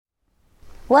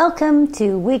Welcome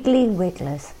to Wiggly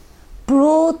Wigglers,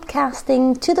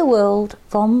 broadcasting to the world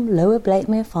from Lower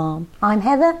Blatant Farm. I'm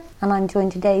Heather, and I'm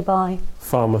joined today by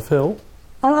Farmer Phil.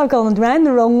 And I've gone round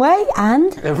the wrong way,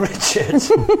 and Richard.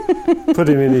 Put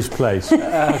him in his place.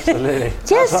 Absolutely.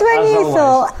 Just when you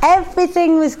thought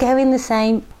everything was going the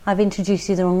same, I've introduced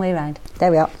you the wrong way round.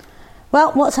 There we are.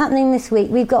 Well, what's happening this week?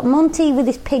 We've got Monty with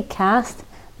his pig cast.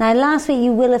 Now, last week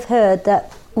you will have heard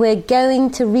that we're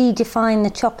going to redefine the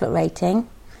chocolate rating.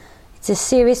 It's a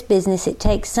serious business. It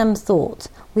takes some thought.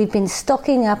 We've been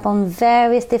stocking up on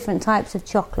various different types of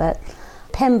chocolate.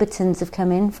 Pembertons have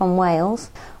come in from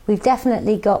Wales. We've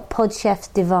definitely got Podchef's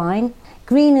Divine.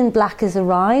 Green and black has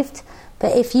arrived.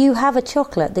 But if you have a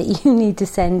chocolate that you need to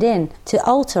send in to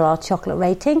alter our chocolate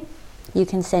rating, you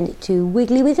can send it to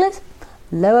Wiggly Wigglers,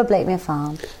 Lower Blatant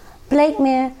Farm,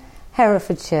 Blakemere,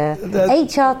 Herefordshire,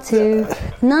 HR2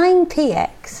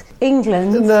 9PX,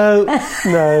 England. No.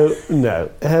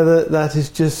 Heather, that is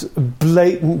just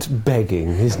blatant begging,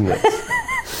 isn't it?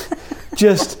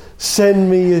 Just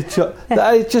send me your chocolate.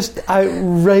 That is just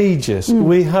outrageous.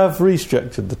 We have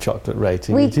restructured the chocolate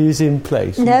rating. It is in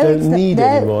place. You don't need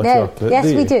any more chocolate, Yes,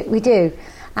 do you? we do.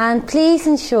 And please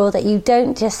ensure that you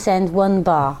don't just send one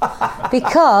bar,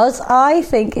 because I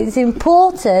think it's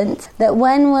important that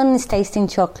when one is tasting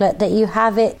chocolate that you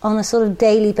have it on a sort of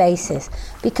daily basis,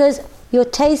 because your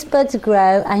taste buds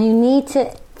grow and you need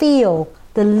to feel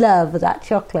the love of that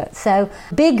chocolate. So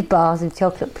big bars of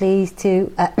chocolate, please,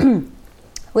 to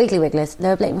Wiggly Wigglers,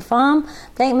 Lower Blatant Farm,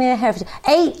 Blakemere, Herefordshire,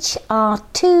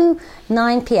 HR2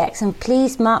 9PX, and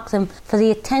please mark them for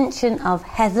the attention of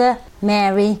Heather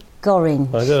Mary Gorringe.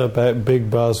 I don't know about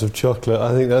big bars of chocolate.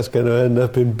 I think that's going to end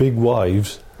up in big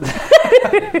wives.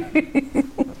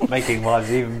 Making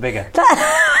wives even bigger.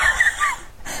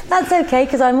 That's okay,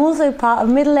 because I'm also part of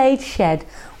Middle Age Shed,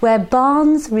 where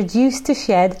barns reduce to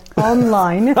shed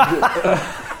online.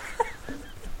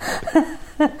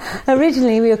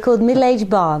 Originally we were called Middle Age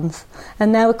Barns,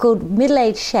 and now we're called Middle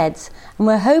Age Sheds, and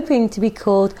we're hoping to be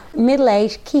called Middle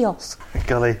Age Kiosk.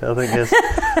 Golly, I think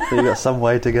you've got some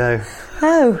way to go.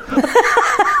 Oh.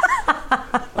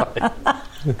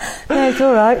 No, it's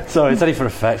all right. Sorry, it's only for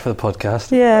effect for the podcast.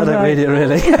 Yeah, I don't read it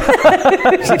really.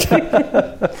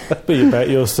 Be about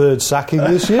your third sacking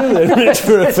this year, then, Rich,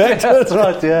 for effect. That's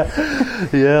right, yeah.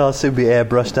 Yeah, I'll soon be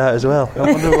airbrushed out as well. I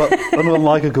wonder what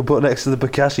Michael could put next to the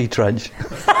Bokashi trench.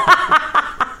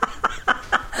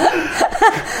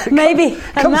 Maybe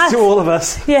Comes to all of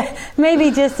us. Yeah,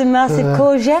 maybe just a massive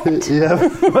courgette. Yeah,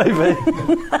 maybe.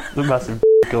 The massive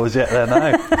courgette there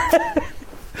now.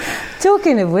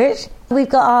 Talking of which, we've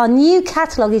got our new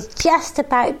catalogue is just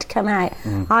about to come out.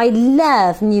 I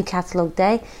love New Catalogue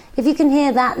Day. If you can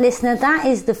hear that, listener, that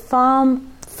is the farm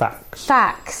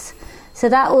facts. So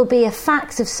that will be a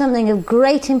fax of something of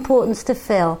great importance to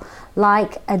Phil,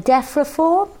 like a DEFRA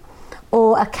form,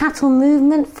 or a cattle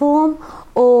movement form,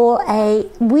 or a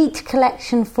wheat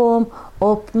collection form,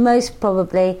 or most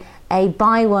probably a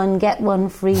buy one, get one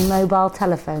free mobile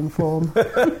telephone form.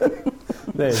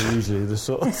 They're usually the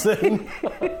sort of thing.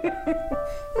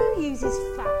 Who uses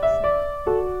fax now?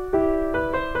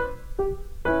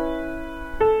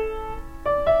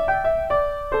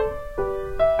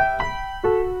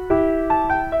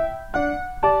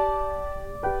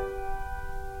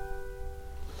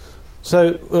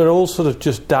 So we're all sort of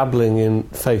just dabbling in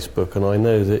Facebook, and I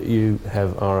know that you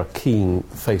are a keen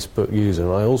Facebook user,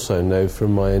 and I also know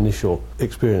from my initial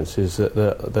experiences that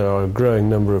there are a growing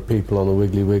number of people on the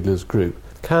Wiggly Wigglers group.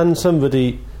 Can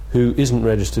somebody who isn't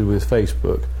registered with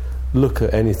Facebook look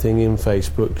at anything in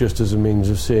Facebook just as a means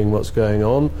of seeing what's going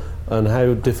on, and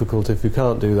how difficult, if you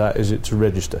can't do that, is it to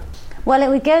register? Well, it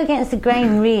would go against the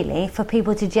grain, really, for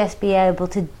people to just be able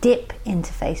to dip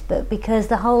into Facebook, because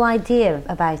the whole idea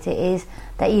about it is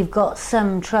that you've got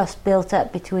some trust built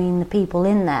up between the people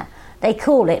in there. They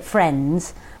call it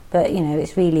friends, but, you know,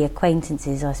 it's really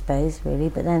acquaintances, I suppose, really.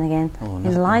 But then again,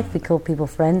 in life we call people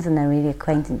friends, and they're really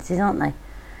acquaintances, aren't they?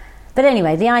 But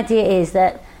anyway, the idea is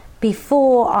that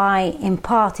before I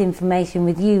impart information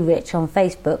with you, Rich, on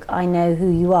Facebook, I know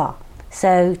who you are.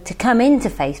 So to come into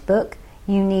Facebook,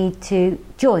 you need to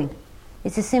join.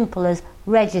 It's as simple as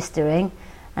registering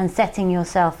and setting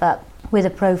yourself up with a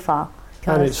profile.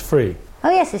 And it's free. Oh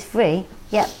yes, it's free.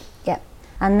 Yep.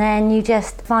 And then you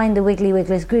just find the Wiggly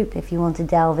Wigglers group if you want to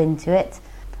delve into it.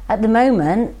 At the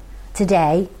moment,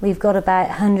 today, we've got about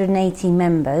 180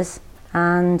 members,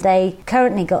 and they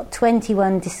currently got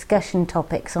 21 discussion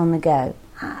topics on the go.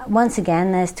 Once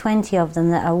again, there's 20 of them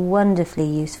that are wonderfully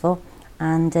useful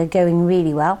and going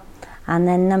really well. And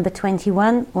then number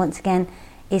 21, once again,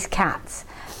 is cats,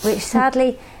 which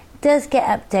sadly does get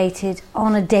updated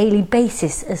on a daily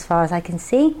basis, as far as I can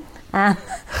see.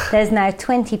 There's now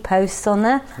 20 posts on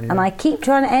there, and I keep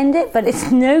trying to end it, but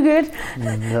it's no good.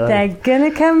 No. They're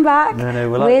going to come back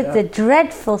with the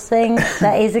dreadful thing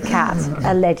that is a cat,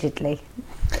 allegedly.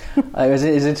 It was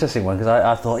an interesting one, because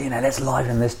I thought, let's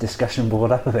liven this discussion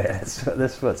board up a bit.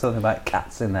 Let's put something about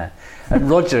cats in there. And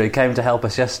Roger, who came to help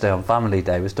us yesterday on Family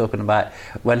Day, was talking about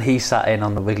when he sat in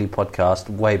on the Wiggly podcast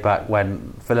way back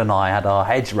when Phil and I had our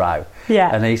hedge row. Yeah.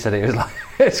 And he said it was like,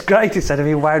 it's great. He said, have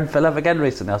you wound Phil up again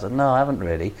recently? I said, no, I haven't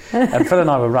really. And Phil and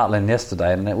I were rattling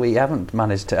yesterday, and we haven't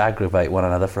managed to aggravate one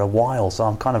another for a while, so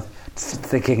I'm kind of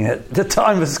thinking that the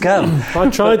time has come. I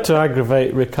tried to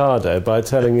aggravate Ricardo by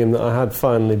telling him that I had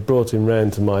finally brought him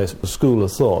round to my school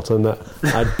of thought and that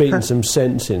I'd beaten some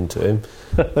sense into him,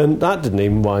 and that didn't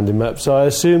even wind him up, so I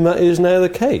assume that is now the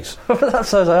case.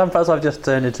 Perhaps I've just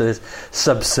turned into this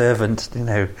subservient,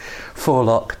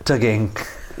 forelock tugging.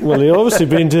 Well, you've obviously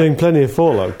been doing plenty of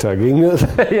forelock tugging. Yeah,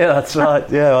 that's right.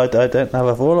 Yeah, I don't have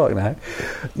a forelock now.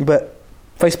 But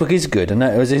Facebook is good, and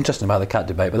it was interesting about the cat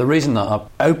debate. But the reason that I'm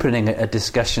opening a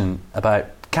discussion about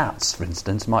cats, for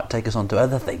instance, might take us on to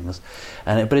other things.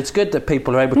 But it's good that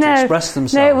people are able to express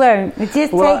themselves. No, it won't. It just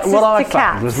takes us to What I cats.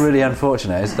 found was really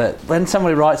unfortunate is that when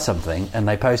somebody writes something and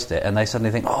they post it and they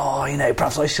suddenly think,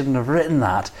 perhaps I shouldn't have written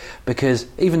that, because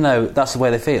even though that's the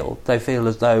way they feel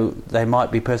as though they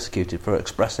might be persecuted for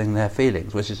expressing their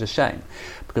feelings, which is a shame.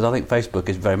 Because I think Facebook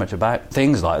is very much about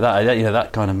things like that.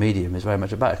 That kind of medium is very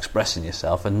much about expressing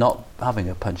yourself and not having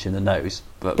a punch in the nose.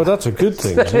 But that's a good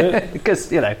thing, isn't it?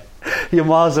 Because, you're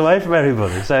miles away from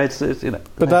everybody. So it's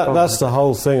But that's the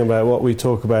whole thing about what we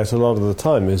talk about a lot of the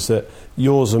time, is that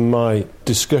yours and my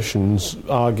discussions,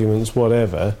 arguments,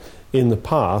 whatever, in the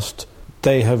past,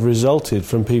 they have resulted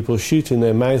from people shooting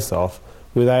their mouth off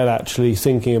without actually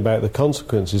thinking about the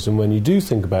consequences. And when you do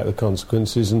think about the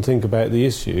consequences and think about the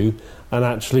issue and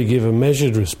actually give a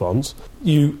measured response,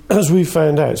 you, as we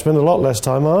found out, spend a lot less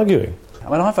time arguing.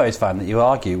 I've always found that you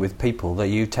argue with people that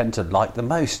you tend to like the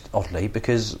most, oddly,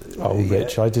 because... Oh,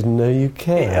 Rich, I didn't know you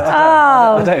cared.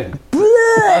 I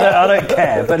don't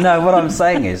care. But no, what I'm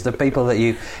saying is the people that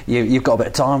you've got a bit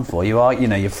of time for, you are,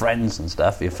 your friends and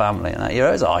stuff, your family, and that, you're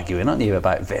always arguing, aren't you,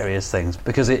 about various things,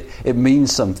 because it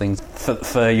means something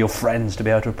for your friends to be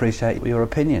able to appreciate your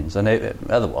opinions, and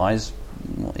otherwise,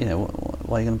 why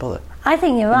are you going to bother? I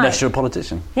think you're right. Unless you're a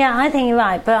politician. Yeah, I think you're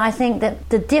right, but I think that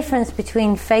the difference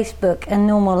between Facebook and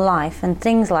normal life and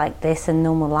things like this and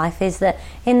normal life is that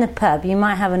in the pub you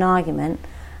might have an argument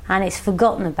and it's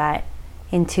forgotten about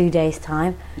in 2 days'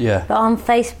 time. Yeah. But on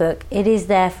Facebook it is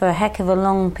there for a heck of a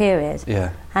long period.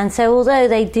 Yeah. And so although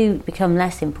they do become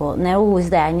less important, they're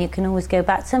always there and you can always go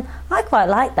back to them. I quite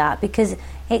like that because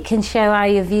it can show how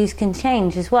your views can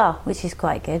change as well, which is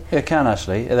quite good. It can,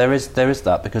 actually. There is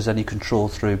that, because then you can trawl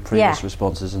through previous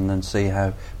responses and then see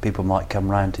how people might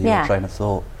come round to your train of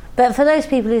thought. But for those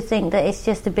people who think that it's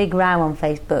just a big row on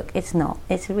Facebook, it's not.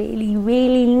 It's a really,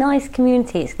 really nice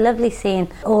community. It's lovely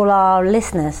seeing all our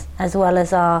listeners as well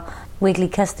as our Wiggly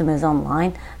customers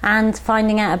online and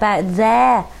finding out about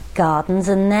their gardens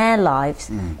and their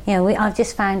lives. I've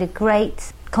just found a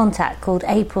great contact called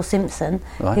April Simpson,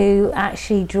 who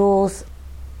actually draws,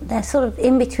 they're sort of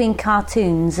in between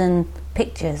cartoons and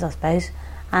pictures, I suppose,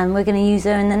 and we're going to use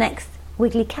her in the next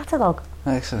Wiggly catalogue.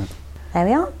 Excellent. There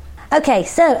we are. Okay,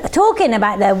 so talking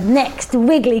about the next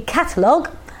Wiggly catalogue,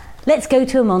 let's go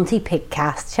to a Monty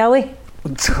Pigcast, shall we?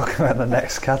 We'll talk about the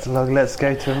next catalogue. Let's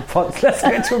go to a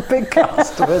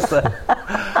Pigcast. Where's there?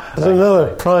 There's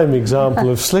another prime example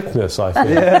of slickness, I think.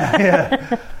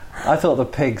 Yeah. I thought the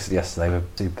pigs yesterday were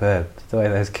superb. The way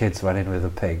those kids went in with the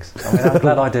pigs. I mean, I'm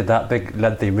glad I did that big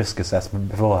lengthy risk assessment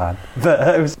beforehand.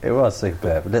 But it was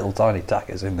superb. Little tiny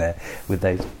tackers in there with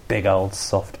those big old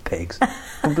soft pigs,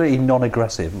 completely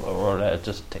non-aggressive.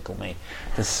 Just tickle me,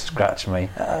 just scratch me.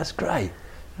 That's great.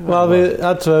 Well, we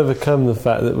had to overcome the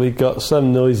fact that we got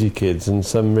some noisy kids and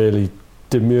some really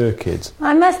demure kids.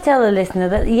 I must tell the listener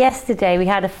that yesterday we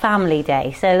had a family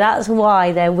day, so that's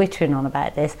why they're wittering on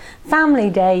about this. Family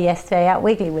day yesterday at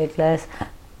Wiggly Wigglers.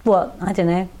 What, I don't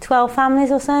know, 12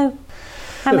 families or so?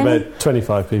 How many? About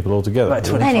 25 people altogether. About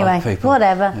 25 anyway, people.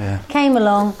 Whatever. Yeah. Came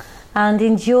along and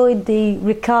enjoyed the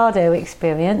Ricardo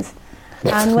experience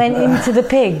and went into the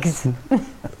pigs.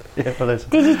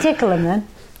 Did you tickle them then?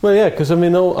 Well, yeah, because I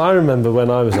remember when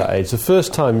I was that age, the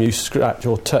first time you scratch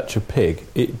or touch a pig,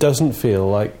 it doesn't feel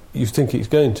like you think it's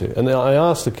going to. And I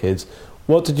asked the kids,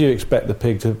 what did you expect the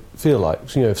pig to feel like?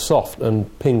 Soft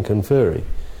and pink and furry.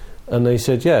 And they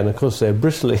said, yeah, and of course they're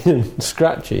bristly and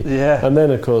scratchy. Yeah. And then,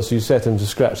 of course, you set them to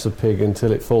scratch the pig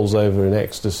until it falls over in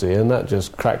ecstasy, and that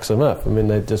just cracks them up. I mean,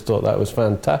 they just thought that was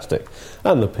fantastic.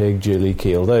 And the pig duly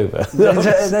keeled over.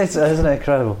 Isn't it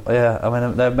incredible? Yeah, I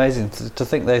mean, they're amazing. To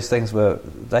think those things were,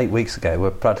 8 weeks ago, were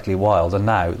practically wild, and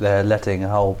now they're letting a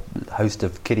whole host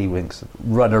of kiddywinks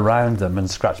run around them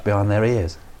and scratch behind their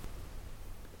ears.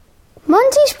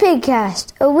 Monty's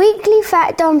Pigcast, a weekly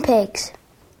fact on pigs.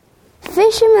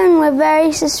 Fishermen were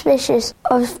very suspicious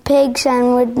of pigs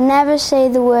and would never say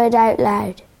the word out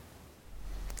loud.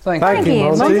 Thank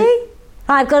you, Monty.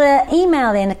 I've got an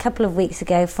email in a couple of weeks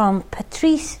ago from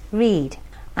Patrice Reed,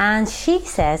 and she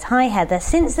says, "Hi Heather,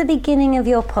 since the beginning of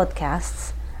your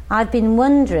podcasts, I've been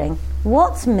wondering,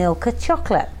 what's Milka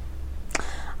chocolate?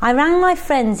 I rang my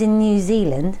friends in New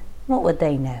Zealand, what would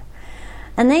they know?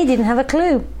 And they didn't have a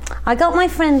clue. I got my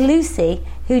friend Lucy,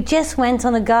 who just went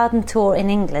on a garden tour in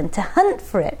England, to hunt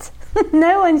for it.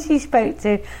 No one she spoke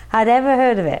to had ever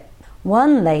heard of it.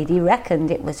 One lady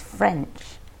reckoned it was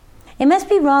French. It must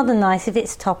be rather nice if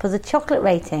it's top of the chocolate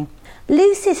rating.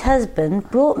 Lucy's husband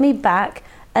brought me back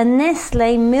a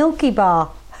Nestle Milky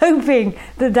Bar, hoping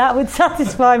that would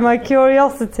satisfy my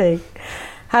curiosity.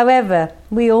 However,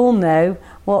 we all know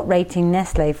what rating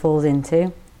Nestle falls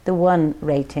into, the 1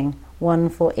 rating. 1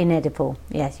 for inedible.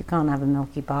 Yes, you can't have a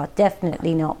Milky Bar.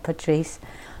 Definitely not, Patrice.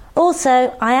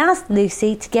 Also, I asked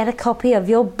Lucy to get a copy of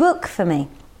your book for me.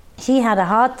 She had a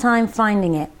hard time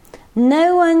finding it.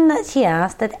 No one that she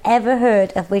asked had ever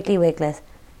heard of Wiggly Wigglers.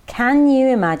 Can you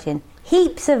imagine?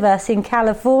 Heaps of us in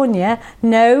California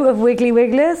know of Wiggly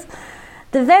Wigglers.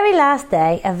 The very last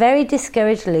day, a very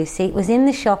discouraged Lucy was in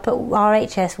the shop at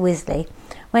RHS Wisley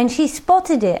when she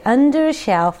spotted it under a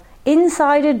shelf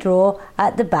inside a drawer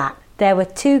at the back. There were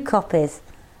 2 copies.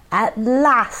 At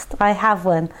last I have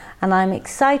one, and I'm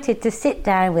excited to sit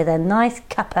down with a nice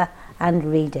cuppa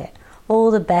and read it.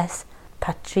 All the best,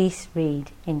 Patrice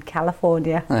Reed in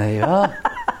California. There you are.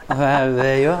 Well,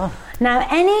 there you are. Now,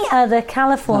 any other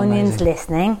Californians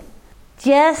listening,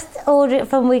 just order it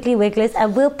from Wiggly Wigglers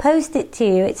and we'll post it to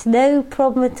you. It's no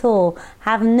problem at all.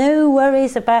 Have no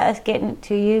worries about us getting it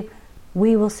to you.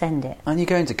 We will send it. And you're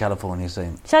going to California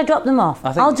soon. Shall I drop them off?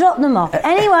 I'll drop them off.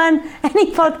 Anyone,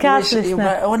 any podcast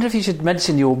listener. I wonder if you should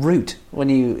mention your route when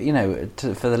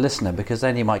for the listener, because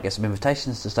then you might get some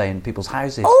invitations to stay in people's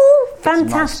houses. Oh,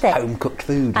 fantastic. Nice home-cooked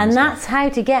food. And that's how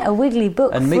to get a Wiggly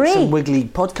book and free. And meet some Wiggly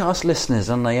podcast listeners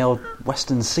on the old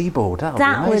Western Seaboard. That would be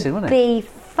amazing, wouldn't it? That would be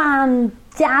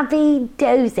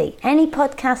fan-dabby-dozy. Any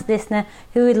podcast listener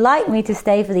who would like me to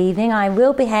stay for the evening, I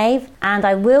will behave, and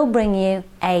I will bring you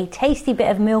a tasty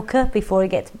bit of Milka before it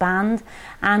gets banned,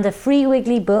 and a free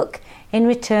Wiggly book in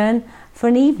return for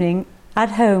an evening at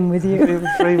home with you.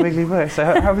 Free Wiggly book. So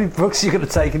how many books are you going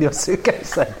to take in your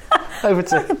suitcase then? Over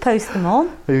to... I could post them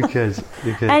on. Who cares?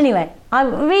 Anyway, I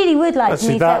really would like to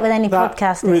meet up with any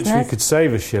podcast listeners. Which we could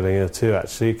save a shilling or two,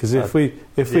 actually, because if we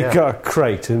got a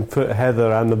crate and put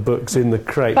Heather and the books in the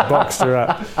crate, boxed her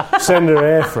up, send her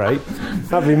air freight,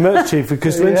 that'd be much cheaper,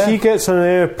 because when she gets on an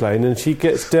airplane and she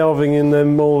gets delving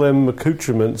in all them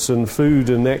accoutrements and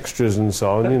food and extras and so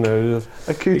on,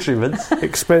 accoutrements,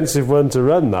 expensive one to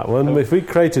run, that one. If we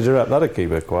crated her up, that'd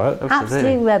keep her quiet.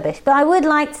 Absolute rubbish. But I would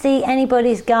like to see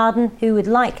anybody's garden who would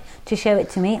like to show it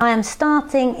to me. I am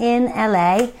starting in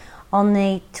LA on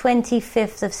the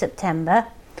 25th of September,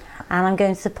 and I'm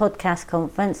going to the podcast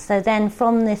conference. So then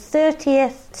from the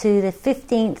 30th to the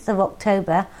 15th of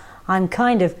October, I'm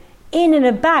kind of in and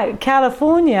about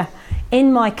California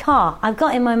in my car. I've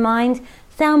got in my mind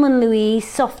Thelma and Louise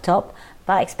soft top,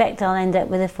 but I expect I'll end up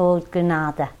with a Ford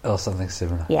Granada. Or something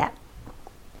similar. Yeah.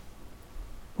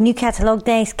 New catalogue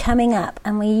day's coming up,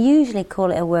 and we usually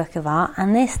call it a work of art,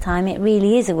 and this time it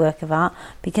really is a work of art,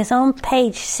 because on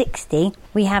page 60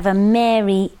 we have a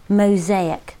Mary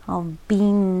mosaic of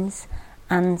beans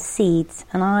and seeds,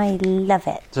 and I love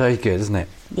it. It's very good, isn't it?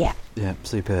 Yeah. Yeah,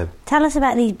 superb. Tell us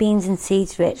about these beans and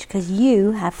seeds, Rich, because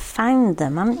you have found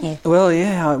them, haven't you? Well,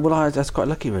 yeah, I was quite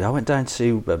lucky, really. I went down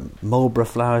to Marlborough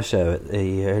Flower Show at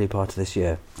the early part of this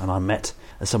year, and I met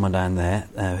someone down there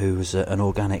who was an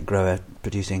organic grower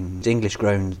producing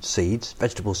English-grown seeds,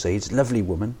 vegetable seeds, lovely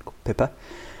woman called Pippa,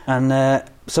 and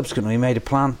subsequently made a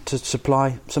plan to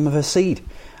supply some of her seed.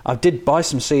 I did buy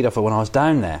some seed off her when I was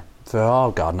down there for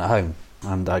our garden at home,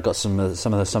 and I got some of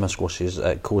the summer squashes,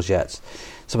 courgettes,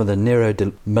 some of the Nero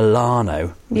di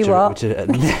Milano. It's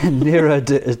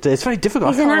very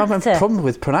difficult. He's I have a problem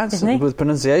with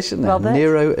pronunciation there. Robert?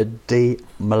 Nero di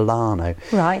Milano.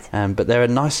 Right. But they're a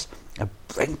nice,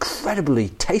 incredibly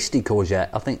tasty courgette.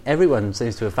 I think everyone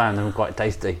seems to have found them quite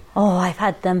tasty. Oh, I've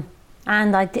had them.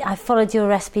 and I followed your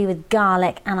recipe with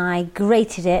garlic, and I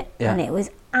grated it, and it was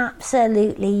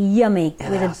absolutely yummy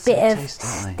with a bit of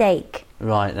steak.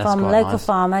 Right, that's from quite local nice.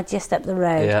 farmer just up the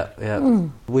road. Yeah.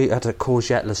 We had a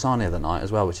courgette lasagna the night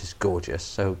as well, which is gorgeous.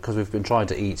 So, because we've been trying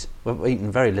to we've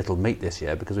eaten very little meat this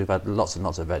year because we've had lots and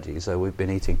lots of veggies. So we've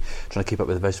been trying to keep up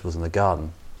with the vegetables in the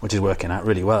garden, which is working out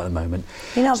really well at the moment.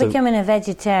 You're not becoming a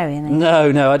vegetarian, are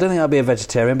you? No, I don't think I'll be a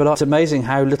vegetarian, but it's amazing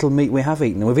how little meat we have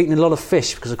eaten. We've eaten a lot of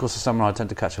fish because, of course, the summer I tend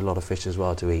to catch a lot of fish as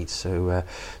well to eat, so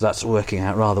that's working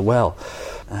out rather well.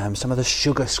 Some of the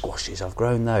sugar squashes, I've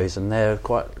grown those, and they're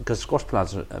quite... because squash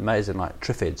plants are amazing, like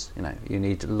triffids, you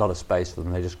need a lot of space for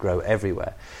them, they just grow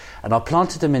everywhere. And I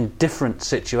planted them in different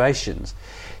situations.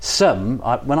 Some,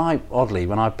 when I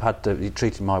had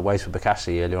treated my waste with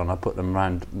bokashi earlier on, I put them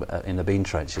around in the bean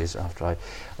trenches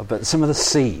but some of the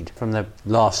seed from the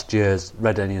last year's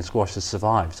red onion squash has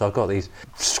survived. So I've got these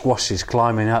squashes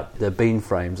climbing up the bean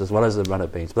frames as well as the runner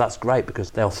beans. But that's great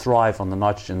because they'll thrive on the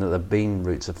nitrogen that the bean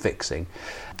roots are fixing.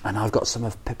 And I've got some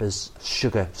of Pippa's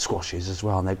sugar squashes as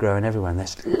well, and they're growing everywhere. And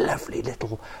they're lovely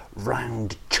little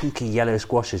round, chunky yellow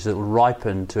squashes that will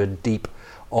ripen to a deep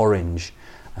orange.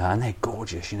 And they're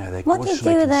gorgeous, they're what gorgeous. What do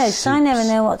you do with those? I never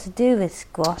know what to do with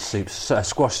squash.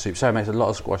 Squash soup. Sarah makes a lot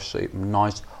of squash soup,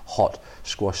 nice hot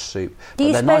squash soup.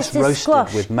 But they're nice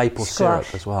roasted with maple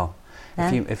syrup as well. No?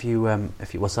 If you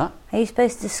what's that? Are you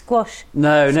supposed to squash?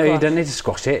 No, you don't need to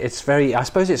squash it. It's very. I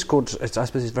suppose it's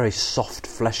very soft,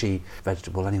 fleshy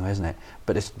vegetable anyway, isn't it?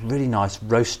 But it's really nice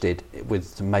roasted with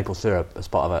some maple syrup as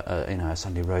part of a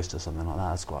Sunday roast or something like that.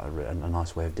 That's quite a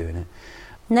nice way of doing it.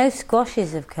 No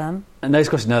squashes have come. No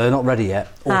squashes. No, they're not ready yet.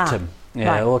 Autumn.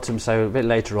 Right. Autumn. So a bit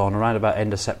later on, around about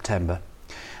end of September.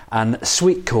 And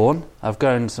sweet corn, I've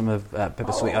grown some of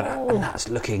Pippa's sweet corn, and that's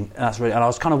really. And I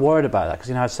was kind of worried about that because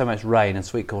it's so much rain, and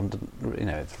sweet corn,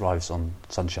 it thrives on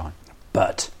sunshine.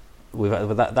 But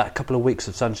with that couple of weeks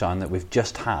of sunshine that we've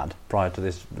just had prior to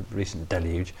this recent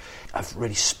deluge, I've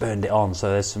really spurned it on.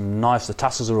 So there's some nice. The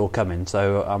tassels are all coming,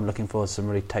 so I'm looking forward to some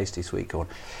really tasty sweet corn.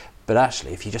 But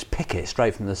actually, if you just pick it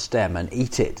straight from the stem and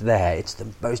eat it there, it's the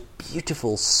most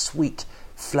beautiful, sweet,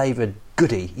 flavoured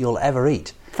goodie you'll ever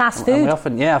eat. Fast food?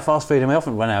 Fast food. And we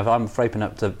often, whenever I'm fraping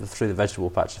up through the vegetable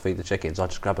patch to feed the chickens, I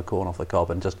just grab a corn off the cob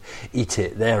and just eat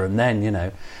it there and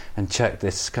then, and chuck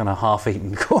this kind of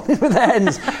half-eaten corn in with the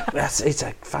hens. It's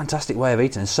a fantastic way of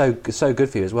eating. It's so good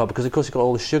for you as well because, of course, you've got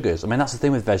all the sugars. I mean, that's the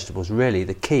thing with vegetables, really.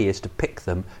 The key is to pick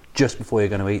them just before you're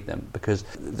going to eat them because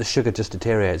the sugar just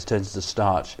deteriorates, turns into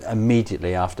starch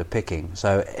immediately after picking.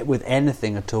 So with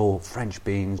anything at all, French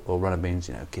beans or runner beans,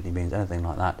 kidney beans, anything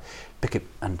like that, pick it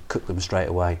and cook them straight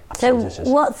away. So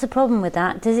what's the problem with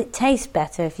that? Does it taste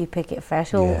better if you pick it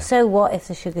fresh? Or so what if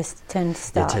the sugar's turned to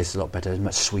starch? It tastes a lot better. It's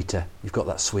much sweeter. You've got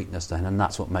that sweetness then, and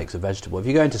that's what makes a vegetable. If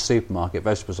you go into a supermarket,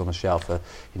 vegetables on the shelf for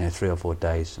 3 or 4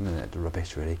 days, I mean, they're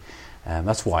rubbish really.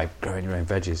 That's why growing your own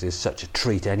veggies is such a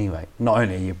treat anyway. Not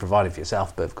only are you providing for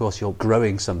yourself, but of course you're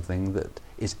growing something that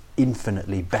is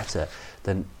infinitely better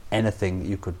than anything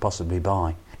you could possibly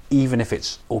buy. Even if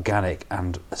it's organic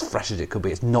and as fresh as it could be,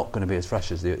 it's not going to be as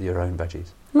fresh as your own veggies.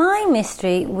 My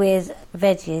mystery with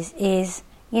veggies is,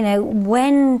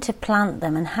 when to plant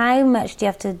them and how much do you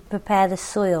have to prepare the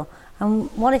soil? And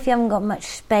what if you haven't got much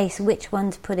space, which one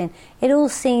to put in? It all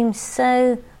seems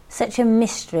such a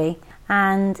mystery,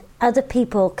 and other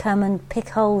people come and pick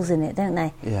holes in it, don't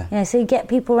they? Yeah. So you get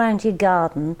people around your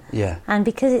garden, yeah, and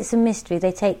because it's a mystery,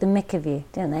 they take the mick of you,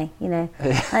 don't they?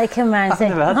 They come around and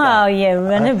say, "Oh, your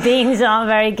runner beans aren't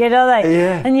very good, are they?"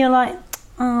 Yeah. And you're like,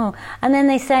 "Oh," and then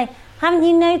they say, "Haven't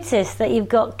you noticed that you've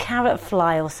got carrot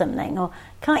fly or something?" Or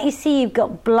 "Can't you see you've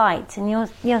got blight?" And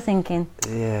you're thinking,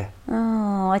 "Yeah.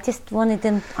 Oh, I just wanted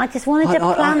them. I just wanted to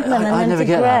plant them and them to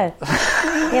grow."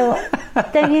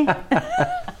 Don't you?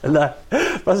 No,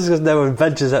 that's because no one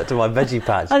ventures out to my veggie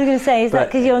patch. I was going to say, is that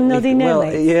because you're noddy no?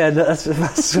 Yeah, that's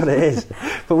what it is.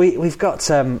 But we've got,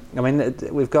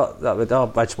 we've got our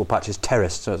vegetable patch is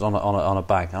terraced, so it's on a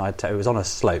bank. And it was on a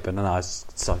slope, and then I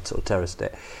sort of terraced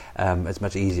it. It's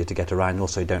much easier to get around.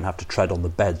 Also, you don't have to tread on the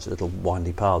beds, little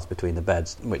windy paths between the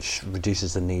beds, which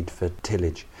reduces the need for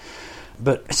tillage.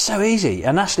 But it's so easy.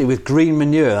 And actually with green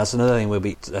manure, that's another thing we'll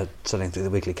be selling through the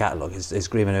weekly catalogue, is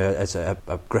green manure as a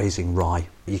grazing rye.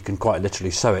 You can quite literally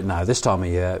sow it now, this time of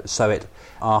year, sow it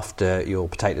after your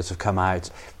potatoes have come out.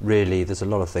 Really, there's a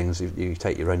lot of things. You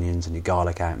take your onions and your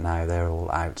garlic out now, they're all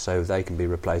out, so they can be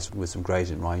replaced with some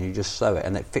grazing rye, and you just sow it,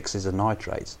 and it fixes the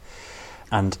nitrates.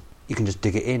 And you can just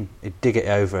dig it in.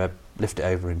 Lift it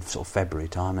over in sort of February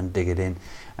time and dig it in,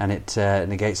 and it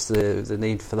negates the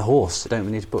need for the horse. You don't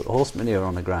need to put horse manure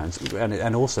on the ground,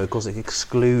 and also, of course, it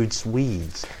excludes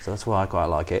weeds. So that's why I quite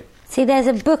like it. See, there's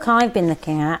a book I've been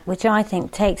looking at, which I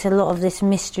think takes a lot of this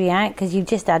mystery out, because you've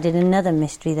just added another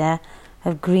mystery there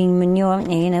of green manure, haven't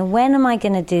you? You know, when am I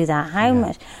going to do that? How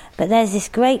much? But there's this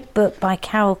great book by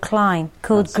Carol Klein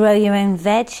called Grow Your Own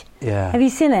Veg. Yeah. Have you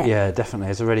seen it? Yeah, definitely.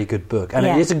 It's a really good book. And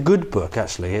it's a good book,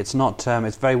 actually. It's not.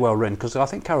 It's very well written, because I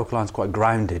think Carol Klein's quite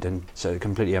grounded and so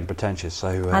completely unpretentious. So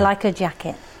I like her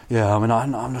jacket. Yeah, I mean,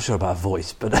 I'm not sure about her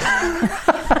voice, but...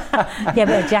 Yeah,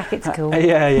 but her jacket's cool.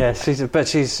 Yeah. She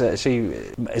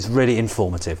is really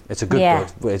informative. It's a good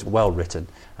book. It's well written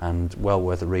and well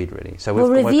worth a read, really. So we'll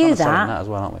review kind of selling that as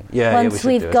well, aren't we? Yeah, once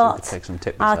we've got take some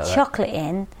tips our out of chocolate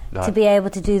in to be able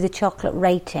to do the chocolate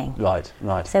rating. Right.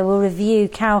 So we'll review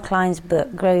Carol Klein's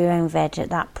book, Grow Your Own Veg, at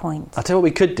that point. I'll tell you what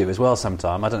we could do as well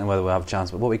sometime. I don't know whether we'll have a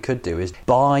chance, but what we could do is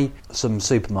buy some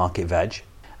supermarket veg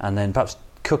and then perhaps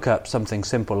cook up something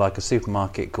simple like a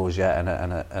supermarket courgette and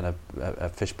a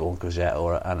fishball courgette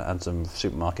and some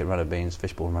supermarket runner beans,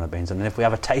 fishball runner beans, and then if we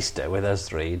have a taster with us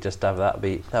three, just have that'll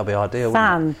be ideal.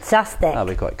 Fantastic. That'd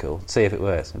be quite cool. See if it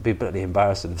works. It'd be bloody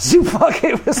embarrassing if the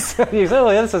supermarket was so used.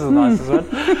 Oh, yeah, this is the nicest one.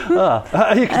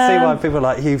 You can see why people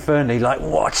like Hugh Fernley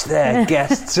watch their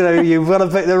guests. You've got to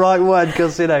pick the right one,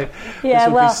 because this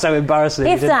would be so embarrassing.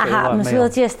 If that happens, we'll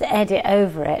just edit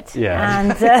over it. Yeah.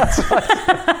 And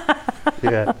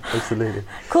Yeah, absolutely.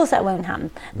 Of course that won't happen.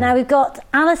 Now we've got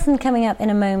Alison coming up in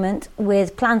a moment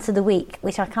with Plant of the Week,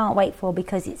 which I can't wait for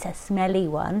because it's a smelly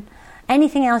one.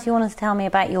 Anything else you want to tell me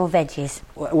about your veggies?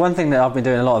 One thing that I've been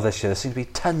doing a lot of this year, there seem to be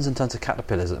tons and tons of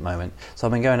caterpillars at the moment. So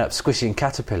I've been going up squishing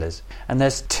caterpillars. And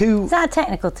there's two... Is that a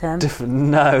technical term?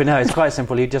 No, it's quite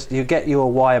simple. You get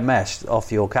your wire mesh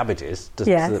off your cabbages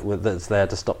that's there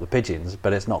to stop the pigeons,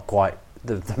 but it's not quite...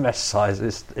 The mesh size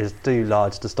is too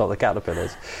large to stop the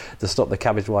caterpillars, to stop the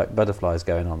cabbage white butterflies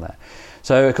going on there.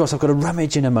 So of course I've got to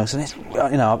rummage in amongst, and it's,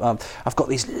 I've got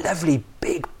these lovely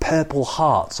big purple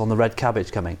hearts on the red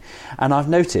cabbage coming, and I've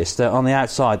noticed that on the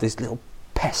outside these little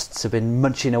pests have been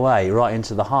munching away right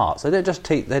into the hearts. They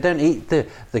don't eat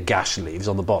the gash leaves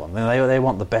on the bottom. They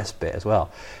want the best bit as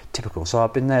well. Typical. So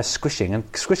I've been there squishing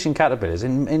caterpillars.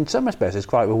 In some respects it's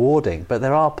quite rewarding, but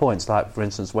there are points, like for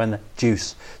instance when the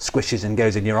juice squishes and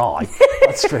goes in your eye.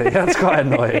 That's quite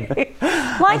annoying.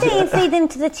 Why don't you feed them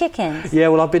to the chickens? Yeah,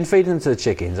 well, I've been feeding them to the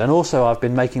chickens, and also I've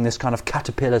been making this kind of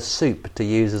caterpillar soup to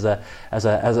use as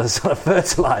a sort of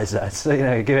fertiliser. So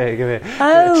give it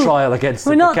a trial against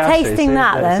the We're not bokashi. tasting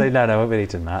that then. So no, I won't be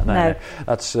eating that. No.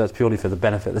 That's purely for the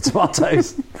benefit of the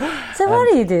tomatoes. So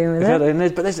what are you doing with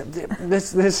it?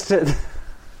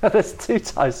 But there's two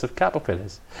types of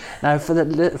caterpillars. Now, for the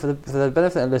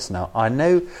benefit of the listener, I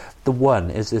know the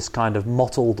one is this kind of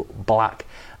mottled black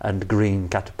and green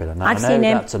caterpillar. Now, I've seen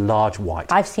him. That's a large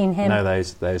white. I've seen him. I know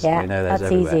those. Yeah, we know those that's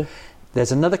everywhere. easy.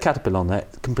 There's another caterpillar on there,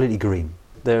 completely green.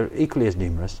 They're equally as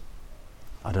numerous.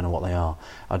 I don't know what they are.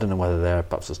 I don't know whether they're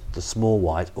perhaps the small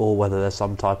white or whether they're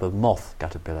some type of moth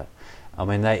caterpillar. I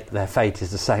mean, their fate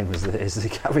is the same as the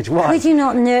cabbage white. Could you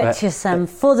not nurture some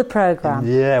for the programme?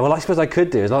 Yeah, well, I suppose I could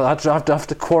do. I'd have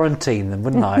to quarantine them,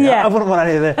 wouldn't I? Yeah. I wouldn't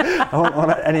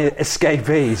want any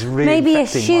escapees really maybe a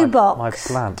affecting shoebox my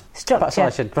plant.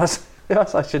 structure.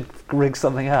 Perhaps I should rig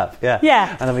something up.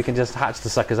 Yeah. And then we can just hatch the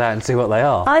suckers out and see what they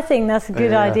are. I think that's a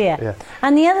good idea. Yeah.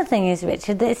 And the other thing is,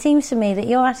 Richard, that it seems to me that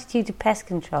your attitude to pest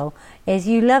control is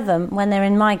you love them when they're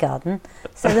in my garden.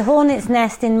 So the hornet's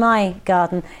nest in my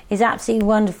garden is absolutely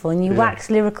wonderful, and you wax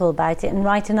lyrical about it and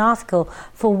write an article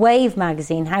for Wave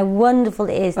magazine, how wonderful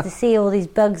it is to see all these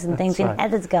bugs and things in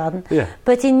Heather's garden. Yeah.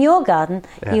 But in your garden,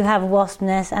 you have a wasp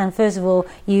nest, and first of all,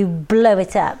 you blow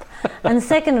it up. And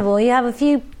second of all, you have a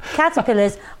few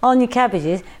caterpillars on your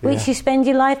cabbages, which you spend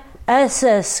your life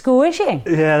squishing.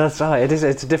 Yeah, that's right.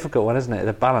 It's a difficult one, isn't it?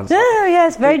 The balance. Oh, yeah,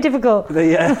 it's very difficult.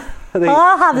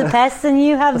 I'll have the pests and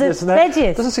you have the veggies.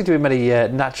 There doesn't seem to be many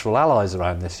natural allies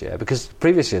around this year, because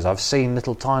previous years I've seen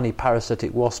little tiny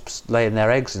parasitic wasps laying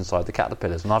their eggs inside the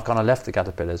caterpillars, and I've kind of left the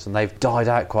caterpillars and they've died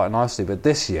out quite nicely. But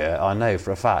this year I know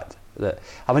for a fact that...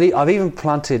 I mean, I've even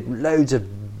planted loads of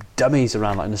dummies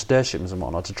around like nasturtiums and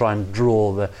whatnot to try and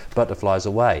draw the butterflies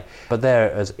away, but they're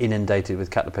as inundated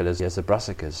with caterpillars as the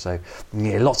brassicas. So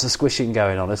lots of squishing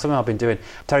going on. There's something I've been doing.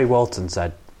 Terry Walton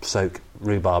said soak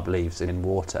rhubarb leaves in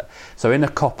water. So in a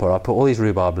copper I put all these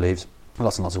rhubarb leaves,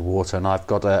 lots and lots of water, and I've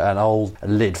got an old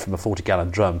lid from a 40-gallon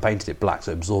drum, painted it black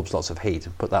so it absorbs lots of heat,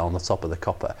 and put that on the top of the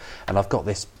copper, and I've got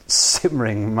this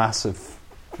simmering mass of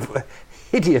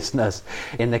hideousness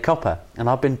in the copper, and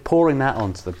I've been pouring that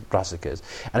onto the brassicas,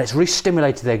 and it's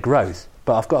re-stimulated their growth,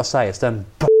 but I've got to say it's done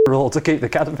all to keep the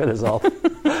caterpillars off.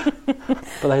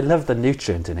 But they love the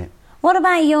nutrient in it. What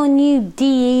about your new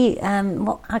DE,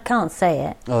 I can't say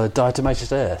it. Oh, the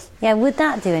diatomaceous earth. Yeah, would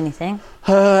that do anything?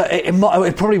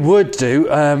 It probably would do,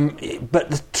 but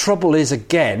the trouble is,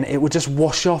 again, it would just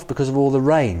wash off because of all the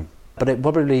rain. But it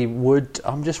probably would.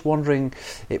 I'm just wondering,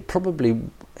 it probably,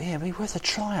 it'd be worth a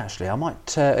try, actually. I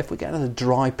might, if we get another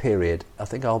dry period, I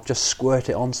think I'll just squirt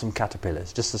it on some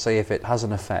caterpillars just to see if it has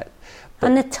an effect. But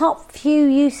and the top few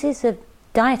uses of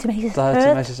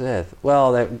diatomaceous earth?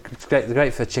 Well, they're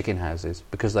great for chicken houses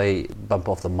because they bump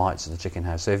off the mites of the chicken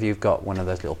house. So if you've got one of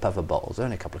those little puffer bottles, they're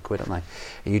only a couple of quid, aren't they?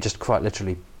 And you just quite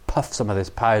literally puff some of this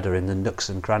powder in the nooks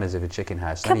and crannies of a chicken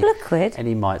house. Couple of quid?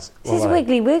 Any mites. This is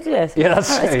Wiggly Wigglers. Yeah, that's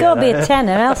It's got to be a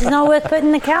tenner, else it's not worth putting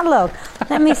in the catalogue.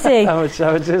 Let me see. How much is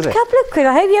it? A couple of quid.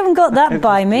 I hope you haven't got that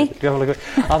by me.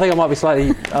 I think I might be slightly.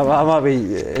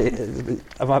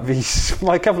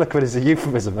 My couple of quid is a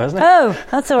euphemism, isn't it? Oh,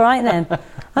 that's all right then.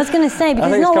 I was going to say,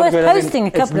 because it's not worth posting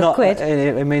a couple of quid.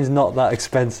 It means not that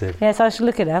expensive. Yes, I should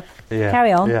look it up. Yeah.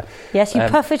 Carry on. Yeah. Yes, you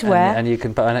puff it where? And you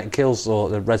can, and it kills all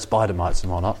the red spider mites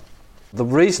and whatnot. The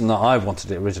reason that I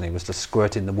wanted it originally was to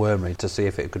squirt in the wormery to see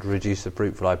if it could reduce the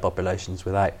fruit fly populations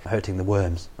without hurting the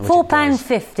worms.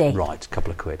 £4.50. Right, a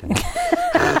couple of quid.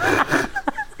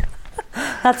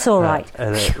 That's all right.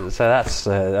 So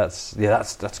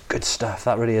that's good stuff.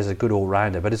 That really is a good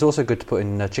all-rounder. But it's also good to put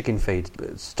in chicken feed.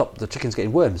 Stop the chickens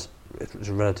getting worms. It's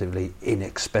a relatively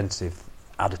inexpensive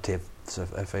additive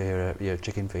for your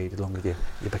chicken feed along with your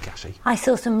bokashi. I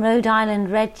saw some Rhode Island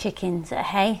red chickens at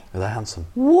Hay. Were they handsome?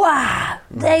 Wow!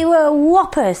 They were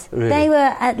whoppers. Really? They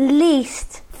were at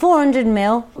least 400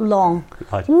 mil long.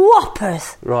 Right.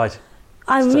 Whoppers! Right.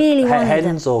 I really wanted them.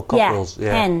 Hens or cockerels?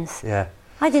 Yeah, hens. Yeah.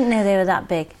 I didn't know they were that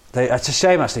big. It's a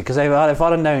shame, actually, because if I'd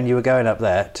have known you were going up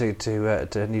there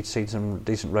to need to see some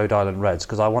decent Rhode Island reds,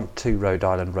 because I want 2 Rhode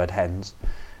Island red hens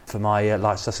for my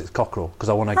light Sussex cockerel, because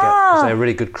I want to get because they're a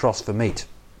really good cross for meat.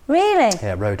 Really?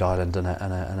 Yeah, Rhode Island and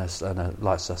a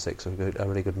light Sussex are a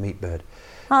really good meat bird.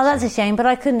 Oh, that's a shame, but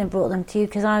I couldn't have brought them to you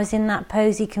because I was in that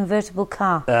posy convertible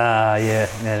car. Yeah.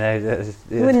 It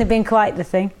wouldn't have been quite the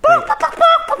thing.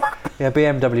 Yeah,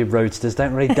 BMW Roadsters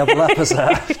don't really double up as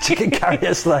a chicken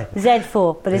carrier sleigh.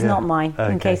 Z4, but it's not mine,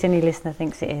 in case any listener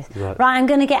thinks it is. Right, I'm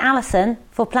going to get Alison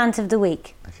for Plant of the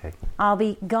Week. Okay. I'll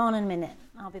be gone in a minute.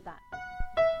 I'll be back.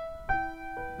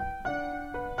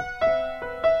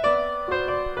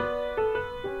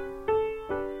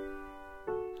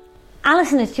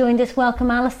 Alison has joined us. Welcome,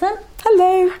 Alison.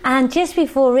 Hello. And just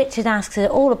before Richard asks her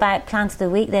all about Plant of the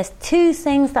Week, there's 2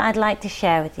 things that I'd like to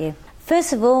share with you.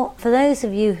 First of all, for those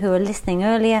of you who were listening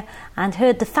earlier and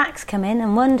heard the facts come in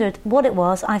and wondered what it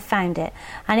was, I found it.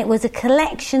 And it was a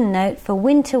collection note for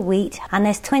winter wheat, and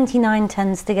there's 29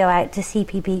 tonnes to go out to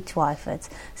CPP Twyford.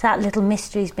 So that little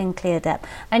mystery's been cleared up.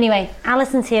 Anyway,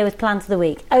 Alison's here with Plant of the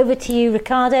Week. Over to you,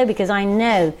 Ricardo, because I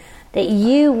know that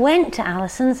you went to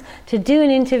Alison's to do an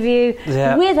interview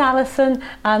with Alison,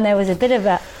 and there was a bit of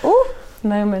a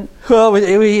moment. Well, we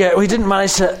didn't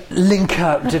manage to link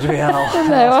up, did we, Al?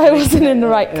 No, I wasn't in the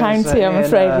right county, I'm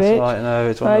afraid, Rich. Right, no,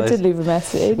 it's one I of those. did leave a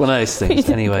message. One of those things,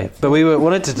 anyway. But we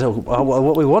wanted to talk.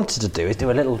 What we wanted to do is do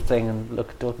a little thing and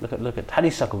look at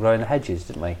honeysuckle growing in the hedges,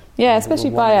 didn't we? Yeah, especially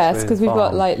by us, because we've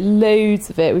got like loads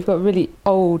of it. We've got really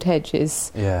old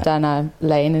hedges down our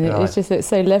lane, and it just looks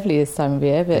so lovely this time of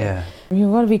year. But you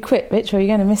want to be quick, Rich, or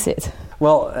you're going to miss it.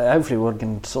 Well, hopefully we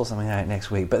can sort something out next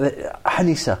week. But the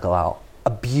honeysuckle, Al, a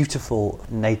beautiful,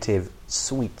 native,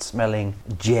 sweet-smelling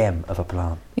gem of a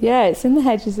plant. Yeah, it's in the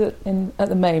hedges at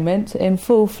the moment, in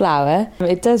full flower.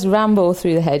 It does ramble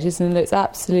through the hedges and looks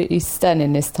absolutely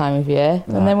stunning this time of year.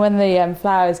 Right. And then when the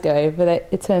flowers go over,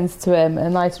 it turns to a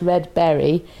nice red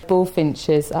berry.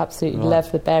 Bullfinches absolutely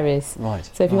love the berries. Right.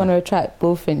 So if you want to attract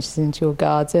bullfinches into your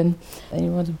garden, and you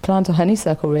want to plant a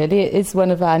honeysuckle, really, it is one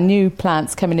of our new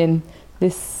plants coming in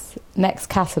this next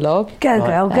catalogue. Go,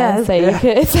 girl, go. So you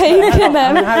can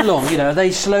how long? Are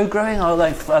they slow growing or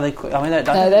are they quick? I mean,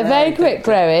 they're very quick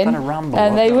growing, kind of ramble,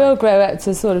 and they will grow up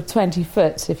to sort of 20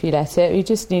 foot if you let it. You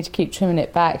just need to keep trimming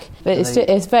it back, but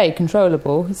it's very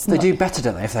controllable. They do better,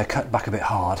 don't they, if they're cut back a bit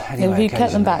hard? Anyway, if you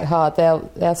cut them back hard,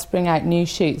 they'll spring out new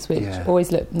shoots, which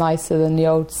always look nicer than the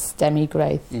old stemmy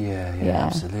growth. Yeah,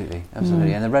 absolutely.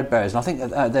 And the red berries, and I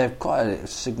think they're quite a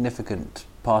significant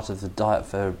part of the diet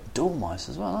for dormice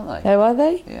as well, aren't they? Oh, are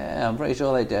they? Yeah, I'm pretty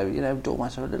sure they do.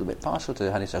 Dormice are a little bit partial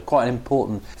to honeysuckle. Quite an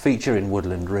important feature in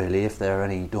woodland, really, if there are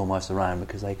any dormice around,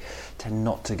 because they tend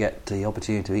not to get the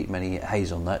opportunity to eat many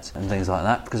hazelnuts and things like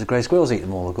that, because the grey squirrels eat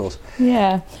them all, of course.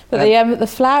 Yeah, but the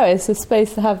flowers are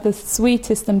supposed to have the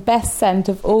sweetest and best scent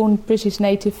of all British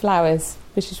native flowers.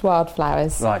 suspicious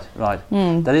wildflowers. Right.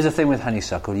 That is a thing with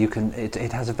honeysuckle.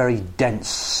 It has a very dense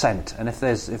scent, and if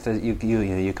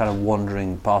you're kind of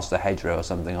wandering past a hedgerow or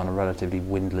something on a relatively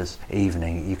windless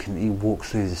evening, you walk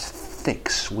through this thick,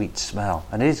 sweet smell,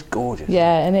 and it is gorgeous.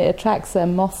 Yeah, and it attracts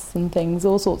moths and things,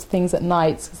 all sorts of things at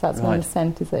night, because that's when the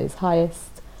scent is at its highest.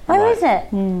 Oh, is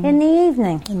it? In the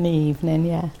evening? In the evening,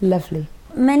 yeah. Lovely.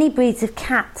 Many breeds of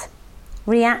cat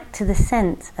react to the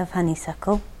scent of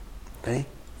honeysuckle. Really?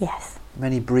 Yes.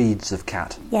 Many breeds of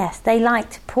cat. Yes, they like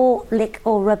to paw, lick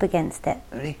or rub against it.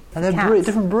 Really? And there are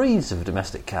different breeds of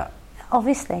domestic cat.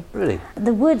 Obviously. Really?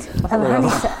 The wood of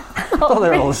honeysuckle... I thought they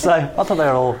were all the same. I thought they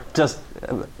were all just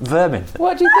vermin.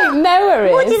 What do you think Noah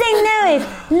is? What do you think Noah is?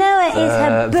 Noah is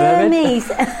her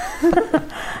Burmese.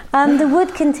 The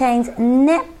wood contains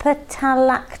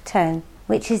nepetalactone,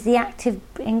 which is the active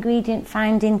ingredient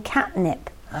found in catnip.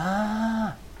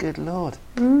 Ah, good Lord.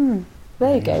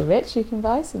 There you go, Rich. You can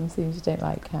buy some since you don't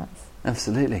like cats.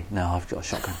 Absolutely. No, I've got a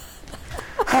shotgun.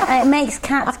 It makes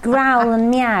cats growl and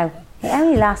meow. It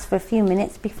only lasts for a few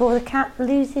minutes before the cat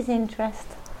loses interest.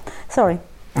 Sorry.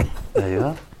 There you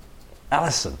are.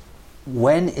 Alison,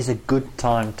 when is a good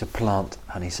time to plant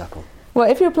honeysuckle? Well,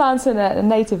 if you're planting a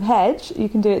native hedge, you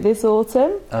can do it this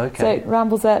autumn. Okay. So it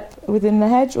rambles up within the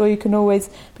hedge, or you can always,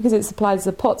 because it's supplied as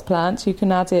a pot plant, you can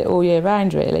add it all year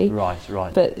round, really. Right.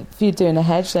 But if you're doing a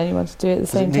hedge, then you want to do it at the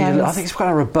same time. I think it's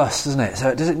quite robust, doesn't it?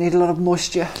 So does it need a lot of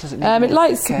moisture? Does it need it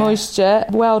likes moisture,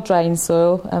 well-drained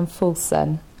soil and full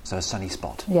sun. So a sunny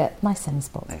spot. Yeah, nice sunny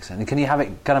spot. Excellent. And can you have it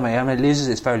it loses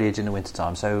its foliage in the winter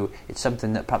time, so it's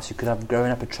something that perhaps you could have growing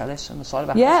up a trellis on the side of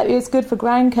a house? Yeah, it's good for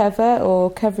ground cover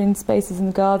or covering spaces in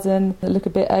the garden that look a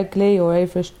bit ugly, or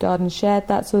over a garden shed,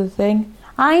 that sort of thing.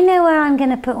 I know where I'm going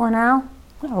to put one, Al.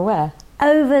 Oh, where?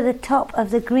 Over the top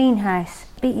of the greenhouse,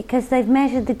 because they've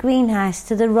measured the greenhouse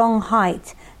to the wrong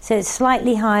height, so it's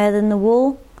slightly higher than the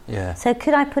wall. Yeah. So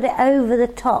could I put it over the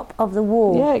top of the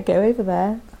wall? Yeah, go over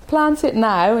there. Plant it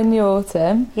now in the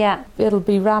autumn. Yeah. It'll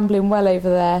be rambling well over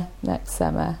there next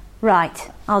summer.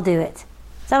 Right, I'll do it.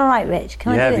 Is that all right, Rich?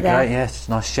 Can I do it there? Yeah, it'd be great. Yes, it's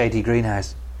a nice shady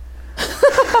greenhouse.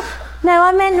 No,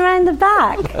 I meant round the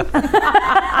back.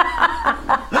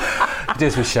 You do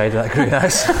this with shade of that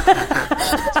greenhouse.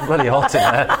 It's bloody hot in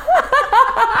there.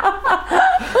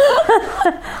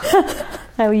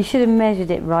 Oh, you should have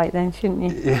measured it right then, shouldn't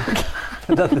you? Yeah.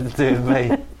 Nothing to do with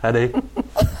me, honey.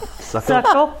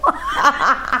 Suckle.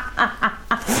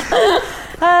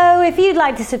 Oh, if you'd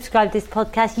like to subscribe to this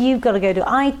podcast, you've got to go to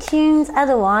iTunes.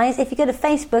 Otherwise, if you go to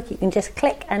Facebook, you can just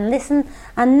click and listen.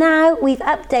 And now we've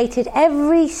updated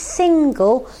every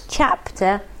single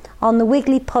chapter on the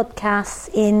Wiggly Podcasts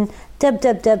in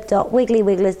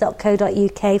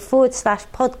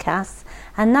www.wigglyWigglers.co.uk/podcasts.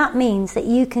 And that means that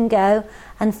you can go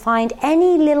and find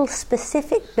any little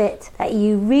specific bit that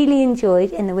you really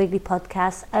enjoyed in the Wiggly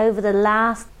Podcast over the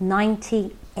last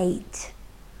 98.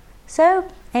 So,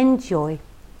 enjoy.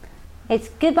 It's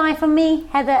goodbye from me,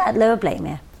 Heather at Lower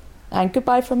Blamere. And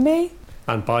goodbye from me.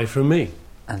 And bye from me.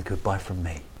 And goodbye from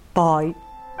me. Bye.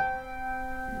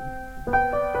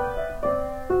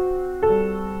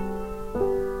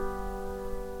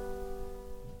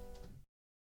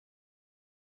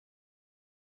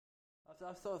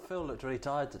 I thought Phil looked really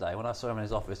tired today. When I saw him in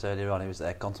his office earlier on, he was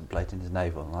there contemplating his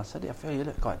navel, and I said, "Yeah, Phil, you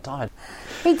look quite tired."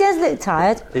 He does look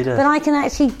tired, He does. but I can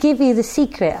actually give you the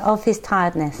secret of his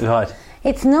tiredness. Right.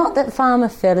 It's not that Farmer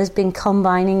Phil has been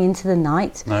combining into the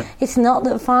night. No. It's not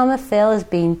that Farmer Phil has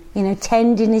been,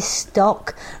 tending his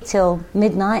stock till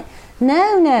midnight.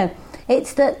 No.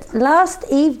 It's that last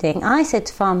evening I said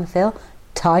to Farmer Phil,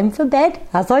 "Time for bed,"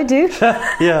 as I do. Yeah,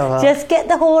 well. Just get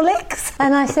the Horlicks.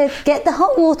 And I said, "Get the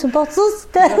hot water bottles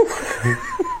done."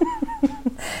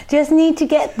 Just need to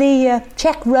get the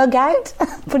check rug out,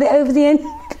 put it over the end of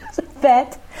the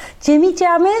bed. Jimmy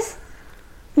jammers.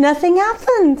 Nothing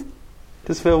happened.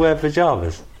 Does Phil wear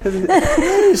pyjamas?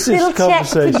 Little check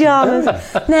pyjamas.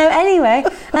 No, anyway.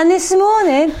 And this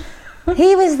morning,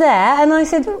 he was there, and I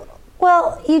said,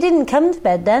 "Well, you didn't come to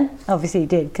bed then?" Obviously he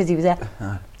did, because he was there.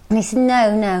 And he said,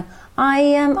 No,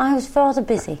 I was rather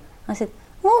busy. I said,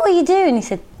 "What were you doing?" He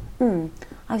said,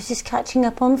 I was just catching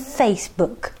up on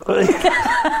Facebook.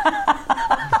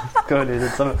 Going in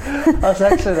and something. That's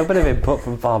actually a bit of input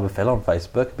from Farmer Phil on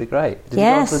Facebook. It'd be great. Did you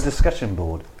go onto the discussion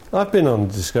board? I've been on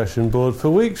the discussion board for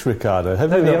weeks, Ricardo.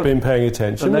 Have you not been paying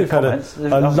attention? No We've had comments.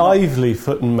 a lively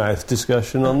foot and mouth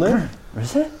discussion on there.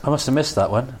 Is it? I must have missed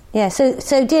that one. Yeah,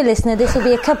 so dear listener, this will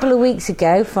be a couple of weeks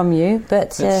ago from you,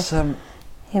 but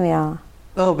here we are.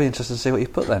 It'll be interesting to see what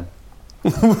you've put then.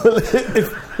 Well,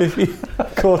 if you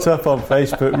caught up on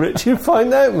Facebook, Rich, you'd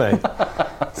find out, mate.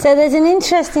 So there's an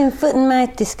interesting foot and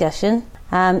mouth discussion,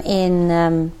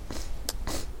 in...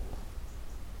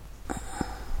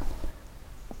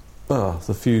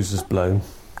 the fuse has blown.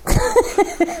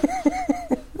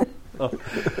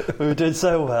 We were doing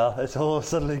so well, it's all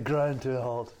suddenly ground to a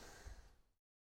halt.